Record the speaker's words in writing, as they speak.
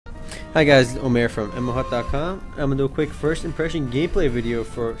Hi guys, it's Omer from MMOHut.com. I'm going to do a quick first impression gameplay video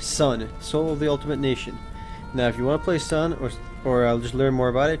for Sun, Soul of the Ultimate Nation. Now if you want to play Sun or just learn more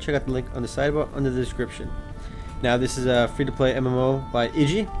about it, check out the link on the sidebar under the description. Now this is a free-to-play MMO by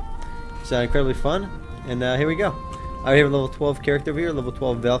Iggy. It's incredibly fun, and here we go. I have a level 12 character over here, level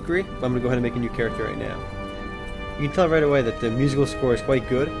 12 Valkyrie, but I'm going to go ahead and make a new character right now. You can tell right away that the musical score is quite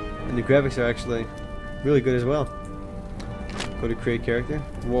good, and the graphics are actually really good as well. Go to create character.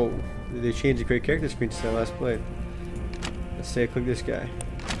 Whoa. They changed the create character screen since I last played. Let's say I click this guy.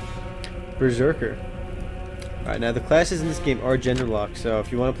 Berserker. Alright, now the classes in this game are gender locked, so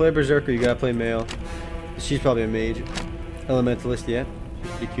if you want to play a Berserker, you gotta play male. She's probably a mage. Elementalist, yeah.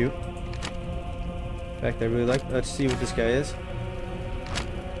 She's pretty cute. In fact, I really like. Let's see what this guy is.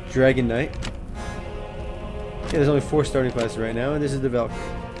 Dragon Knight. Yeah, there's only 4 starting classes right now, and this is the Valkyrie.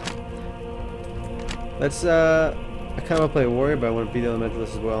 Let's I kind of want to play a warrior, but I want to be the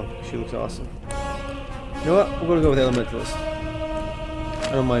elementalist as well. She looks awesome. You know what? We're going to go with the elementalist. I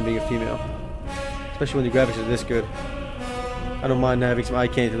don't mind being a female, especially when the graphics are this good. I don't mind having some eye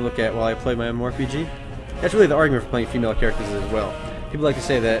candy to look at while I play my MMORPG. That's really the argument for playing female characters as well. People like to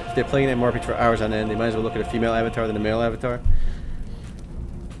say that if they're playing an MMORPG for hours on end, they might as well look at a female avatar than a male avatar.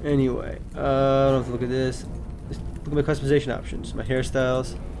 Anyway, I don't have to look at this. Let's look at my customization options, my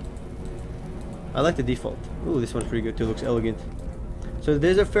hairstyles. I like the default. Ooh, this one's pretty good too. Looks elegant. So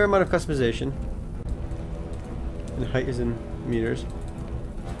there's a fair amount of customization. And height is in meters.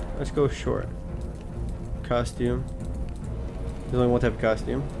 Let's go short. Costume. There's only one type of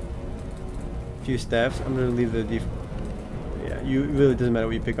costume. A few staffs. I'm gonna leave the default. Yeah, it really doesn't matter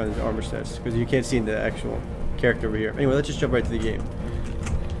what you pick on his armor stats because you can't see the actual character over here. Anyway, let's just jump right to the game.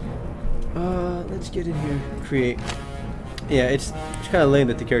 Let's get in here. Create. Yeah, it's kind of lame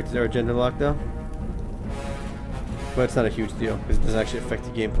that the characters are gender locked though. But it's not a huge deal because it doesn't actually affect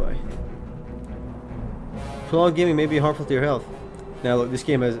the gameplay. Prolonged gaming may be harmful to your health. Now look, this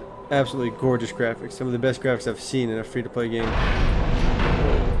game has absolutely gorgeous graphics. Some of the best graphics I've seen in a free-to-play game.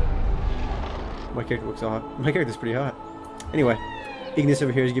 My character looks hot. My character's pretty hot. Anyway, Ignis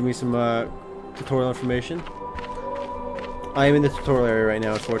over here is giving me some tutorial information. I am in the tutorial area right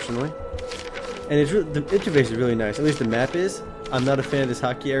now, unfortunately. And the interface is really nice. At least the map is. I'm not a fan of this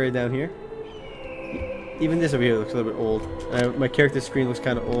hotkey area down here. Even this over here looks a little bit old. My character screen looks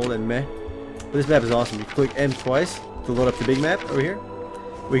kind of old and meh. But this map is awesome. You click M twice to load up the big map over here.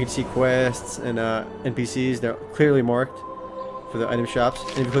 Where you can see quests and NPCs. They're clearly marked for the item shops.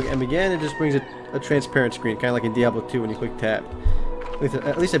 And if you click M again, it just brings a transparent screen. Kind of like in Diablo 2 when you click tab.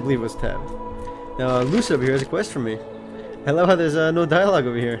 At least I believe it was tab. Now Lucid over here has a quest for me. I love how there's no dialogue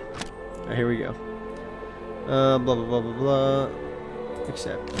over here. Alright, here we go. Blah blah blah blah blah.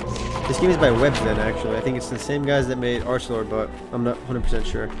 Accept. This game is by Websden actually. I think it's the same guys that made Arcelor, but I'm not 100%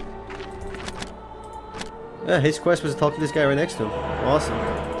 sure. Yeah, his quest was to talk to this guy right next to him. Awesome.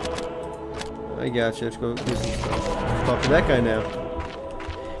 I gotcha. Let's go do some stuff. Let's talk to that guy now.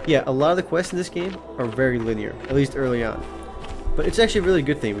 Yeah, a lot of the quests in this game are very linear, at least early on. But it's actually a really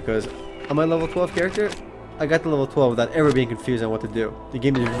good thing because on my level 12 character, I got to level 12 without ever being confused on what to do. The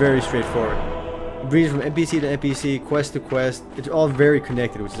game is very straightforward. It brings from NPC to NPC, quest to quest. It's all very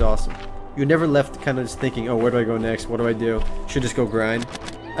connected, which is awesome. You're never left kind of just thinking, oh, where do I go next? What do I do? Should just go grind.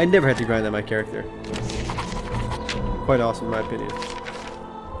 I never had to grind on my character. Quite awesome in my opinion.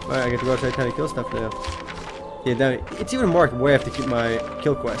 Alright, I get to go outside and kill stuff now. Yeah, now it's even marked where I have to keep my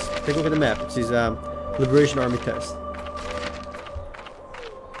kill quest. Take a look at the map. It says Liberation Army Test.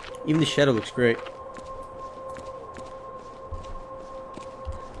 Even the shadow looks great.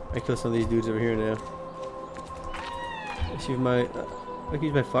 I kill some of these dudes over here now. Let's see if I can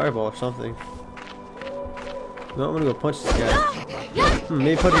use my fireball or something. No, I'm gonna go punch this guy.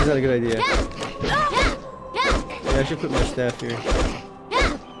 Maybe punching's not a good idea. Yeah, I should put my staff here.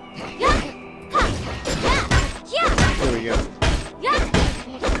 There we go.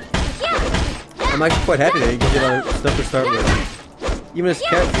 I'm actually quite happy that you can get a lot of stuff to start with. Even as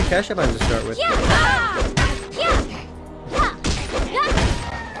free cash items to start with.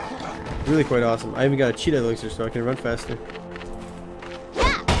 Really quite awesome. I even got a cheetah elixir so I can run faster.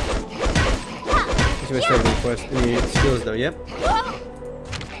 Let's see my starting quest. Any skills though? Yep. I'm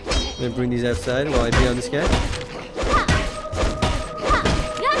gonna bring these outside while I beat on this guy.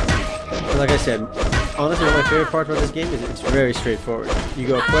 And like I said, honestly one of my favorite parts about this game is it's very straightforward. You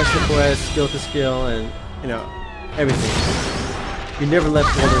go quest to quest, skill to skill, and you know, everything. You're never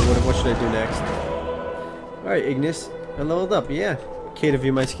left wondering what should I do next. Alright, Ignis. I leveled up, yeah. Okay to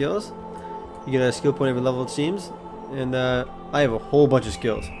view my skills. You get a skill point every level it seems. And I have a whole bunch of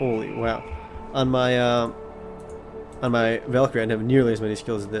skills. Holy wow. On my Valkyrie I don't have nearly as many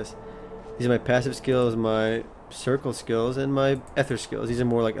skills as this. These are my passive skills, my circle skills, and my ether skills. These are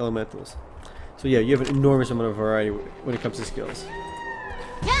more like elementals. So yeah, you have an enormous amount of variety when it comes to skills.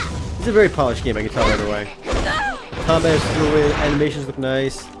 It's a very polished game, I can tell right away. Combat is fluid, animations look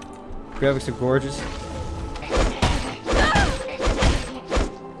nice, graphics are gorgeous.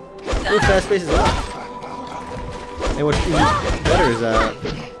 Really fast paced as well. And what's even better is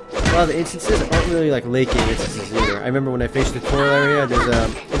a lot of the instances aren't really like late game instances either. I remember when I finished the tutorial area, there's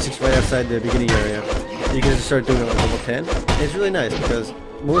an instance right outside the beginning area. You can just start doing it at level 10. And it's really nice because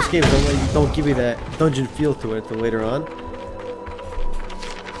most games don't give you that dungeon feel to it until later on.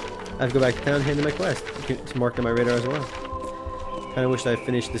 I have to go back to town and hand in my quest. It's marked on my radar as well. Kind of wish I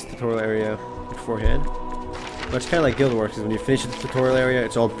finished this tutorial area beforehand. But it's kind of like Guild Wars, because when you finish the tutorial area,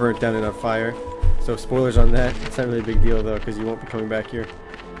 it's all burnt down and on fire. So spoilers on that. It's not really a big deal though, because you won't be coming back here.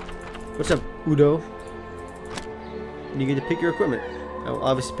 What's up, Udo? And you get to pick your equipment. I will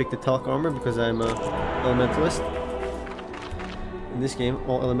obviously pick the talc armor because I'm an elementalist. In this game,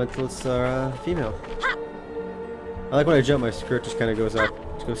 all elementalists are female. I like when I jump, my skirt just kind of goes up.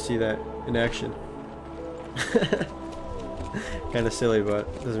 Let's go see that in action. Kind of silly, but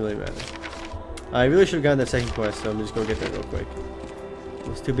it doesn't really matter. I really should have gotten that second quest, so I'm just going to get that real quick. I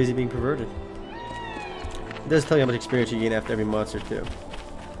was too busy being perverted. It does tell you how much experience you gain after every monster, too.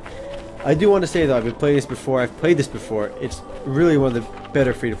 I do want to say, though, I've been playing this before. I've played this before. It's really one of the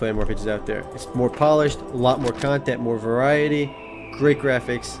better free-to-play MMORPGs out there. It's more polished, a lot more content, more variety, great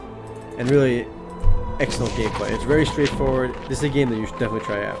graphics, and really excellent gameplay. It's very straightforward. This is a game that you should definitely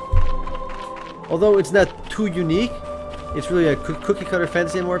try out. Although it's not too unique, it's really a cookie-cutter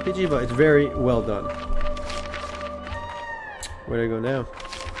fantasy MMORPG, but it's very well done. Where do I go now?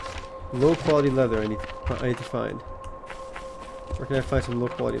 Low-quality leather I need to find. Where can I find some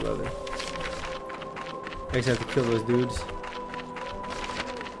low-quality leather? I guess I have to kill those dudes.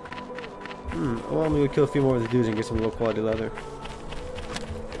 Well, I'm going to kill a few more of the dudes and get some low-quality leather.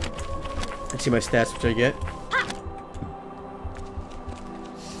 Let's see my stats, which I get.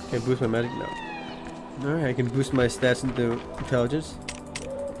 Can I boost my magic? No. Alright, I can boost my stats into intelligence.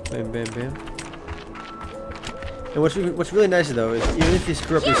 Bam, bam, bam. And what's really nice though is even if you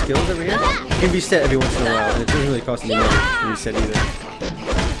screw up your skills over here, you can reset every once in a while, and it doesn't really cost any money to reset either.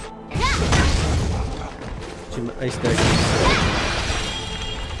 Ice deck.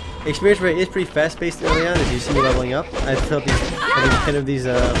 Experience rate is pretty fast-paced early on as you see me leveling up. I filled having 10 of these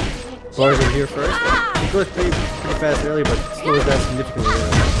bars over here first. It goes pretty fast early, but slows down significantly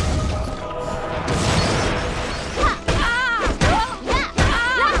later.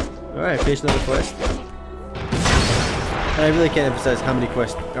 Alright, finish another quest. And I really can't emphasize how many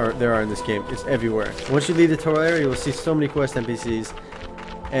quests there are in this game. It's everywhere. Once you leave the tutorial area, you will see so many quest NPCs.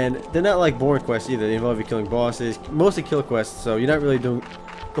 And they're not like boring quests either. They involve you killing bosses. Mostly kill quests, so you're not really doing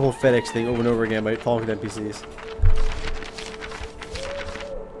the whole FedEx thing over and over again by talking to NPCs.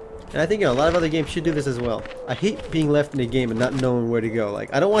 And I think, you know, a lot of other games should do this as well. I hate being left in a game and not knowing where to go.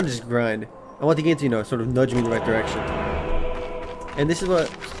 Like, I don't want to just grind. I want the game to, you know, sort of nudge me in the right direction. And this is what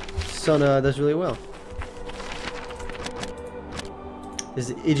Sun does really well. This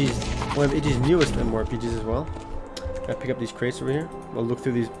is one of Iggy's newest MMORPGs as well. Gotta pick up these crates over here. I'll look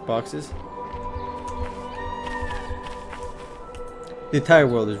through these boxes. The entire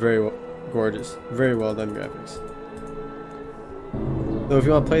world is very gorgeous. Very well done graphics. Though if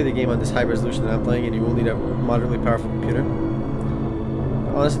you want to play the game on this high resolution that I'm playing in, you will need a moderately powerful computer.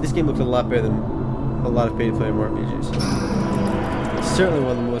 But honestly, this game looks a lot better than a lot of pay-to-play MMORPGs. It's certainly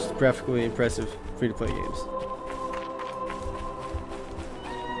one of the most graphically impressive free-to-play games.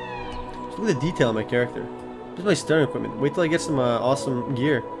 Just look at the detail on my character. This is my starting equipment. Wait till I get some awesome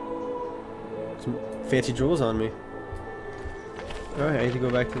gear. Some fancy jewels on me. Alright, I need to go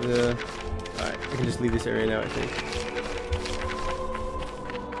back to the... Alright, I can just leave this area now, I think.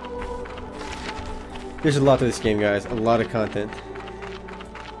 There's a lot to this game, guys. A lot of content.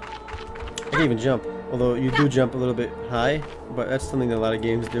 I can't even jump. Although you do jump a little bit high, but that's something that a lot of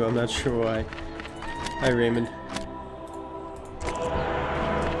games do. I'm not sure why. Hi, Raymond.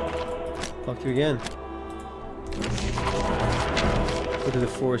 Talk to you again. Go to the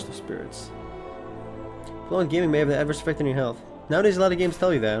Forest of Spirits. Prolonged gaming may have an adverse effect on your health. Nowadays, a lot of games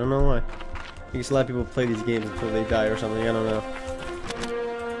tell you that. I don't know why. I guess a lot of people play these games until they die or something. I don't know.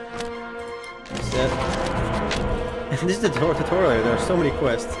 And this is the tutorial area. There are so many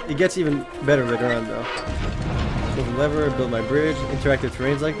quests. It gets even better later on, though. Build a lever, build my bridge, interactive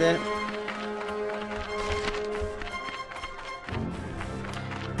terrains like that.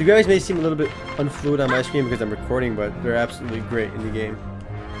 The graphics may seem a little bit unfluid on my screen because I'm recording, but they're absolutely great in the game.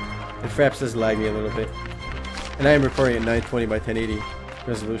 The fraps does lag me a little bit. And I am recording at 920 by 1080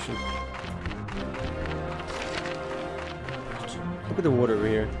 resolution. Look at the water over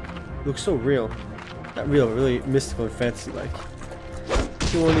here. It looks so real. Not real, really mystical and fantasy-like.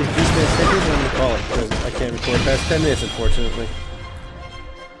 Do one of these beast-man stickers, and I'm gonna call it because I can't record past 10 minutes, unfortunately.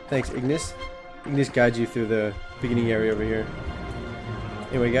 Thanks, Ignis. Ignis guides you through the beginning area over here.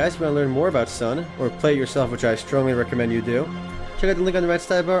 Anyway, guys, if you want to learn more about Sun, or play it yourself, which I strongly recommend you do, check out the link on the right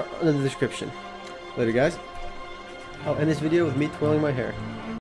sidebar under the description. Later, guys. I'll end this video with me twirling my hair.